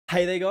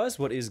Hey there guys,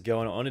 what is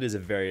going on? It is a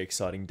very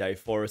exciting day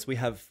for us. We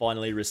have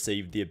finally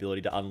received the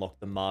ability to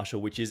unlock the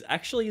Marshal, which is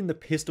actually in the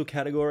pistol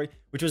category,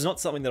 which was not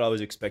something that I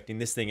was expecting.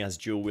 This thing has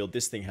dual wield,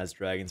 this thing has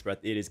Dragon's Breath.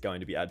 It is going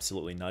to be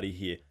absolutely nutty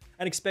here.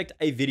 And expect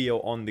a video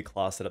on the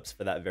class setups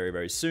for that very,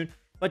 very soon.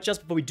 But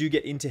just before we do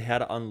get into how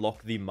to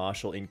unlock the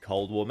Marshal in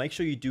Cold War, make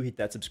sure you do hit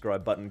that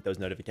subscribe button with those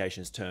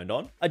notifications turned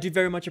on. I do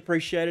very much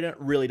appreciate it and it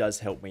really does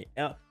help me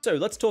out. So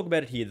let's talk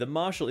about it here. The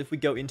Marshal, if we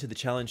go into the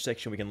challenge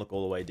section, we can look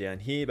all the way down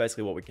here.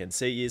 Basically what we can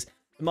see is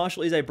the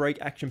Marshal is a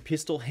break action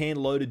pistol,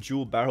 hand-loaded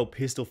dual barrel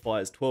pistol,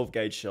 fires 12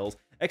 gauge shells,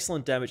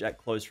 excellent damage at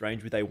close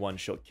range with a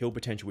one-shot kill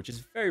potential, which is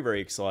very, very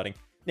exciting.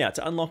 Now,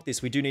 to unlock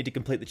this, we do need to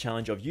complete the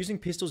challenge of using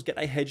pistols, get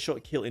a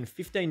headshot kill in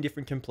 15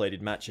 different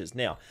completed matches.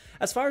 Now,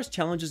 as far as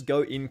challenges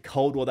go in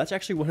Cold War, that's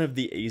actually one of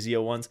the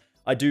easier ones.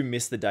 I do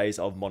miss the days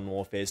of Modern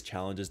Warfare's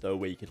challenges, though,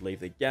 where you could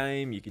leave the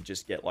game, you could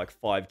just get like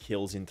 5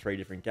 kills in 3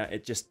 different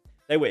games.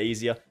 They were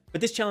easier.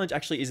 But this challenge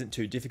actually isn't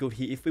too difficult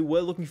here. If we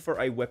were looking for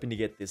a weapon to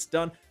get this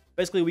done,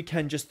 basically, we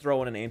can just throw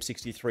on an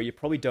M63. You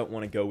probably don't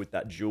want to go with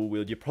that dual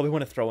wield. You probably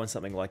want to throw on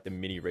something like the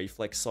mini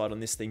reflex sight on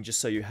this thing, just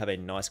so you have a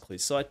nice clear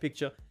sight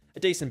picture. A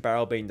decent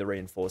barrel being the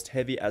reinforced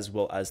heavy, as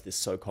well as this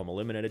SOCOM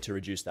eliminator to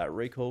reduce that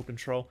recoil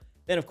control.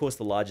 Then, of course,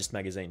 the largest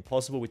magazine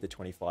possible with the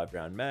 25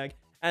 round mag.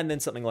 And then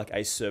something like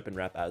a serpent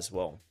wrap as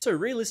well. So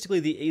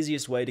realistically, the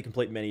easiest way to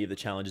complete many of the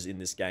challenges in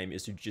this game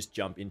is to just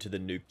jump into the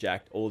Nuke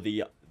Jacked or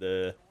the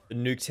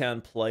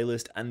Nuketown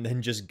playlist and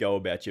then just go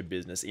about your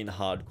business in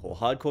hardcore.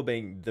 Hardcore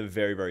being the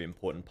very, very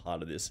important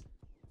part of this.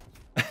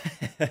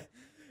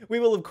 We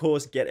will, of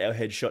course, get our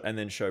headshot and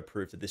then show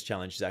proof that this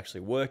challenge is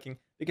actually working,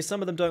 because some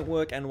of them don't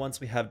work, and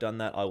once we have done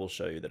that, I will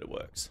show you that it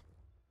works.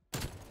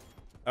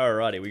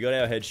 Alrighty, we got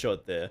our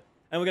headshot there.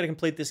 And we're going to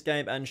complete this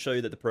game and show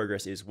you that the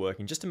progress is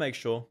working, just to make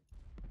sure.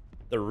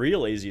 The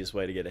real easiest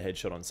way to get a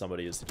headshot on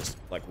somebody is to just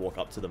like walk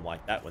up to them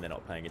like that when they're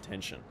not paying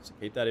attention. So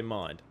keep that in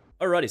mind.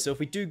 Alrighty, so if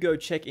we do go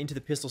check into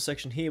the pistol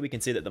section here, we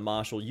can see that the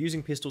Marshal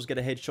using pistols get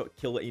a headshot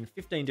kill in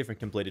 15 different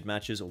completed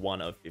matches,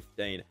 1 of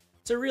 15.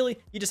 So really,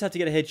 you just have to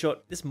get a headshot.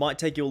 This might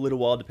take you a little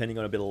while depending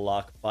on a bit of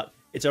luck, but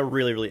it's a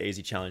really, really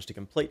easy challenge to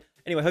complete.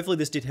 Anyway, hopefully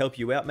this did help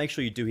you out. Make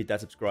sure you do hit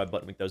that subscribe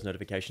button with those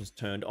notifications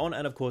turned on,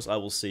 and of course, I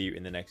will see you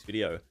in the next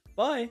video.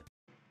 Bye!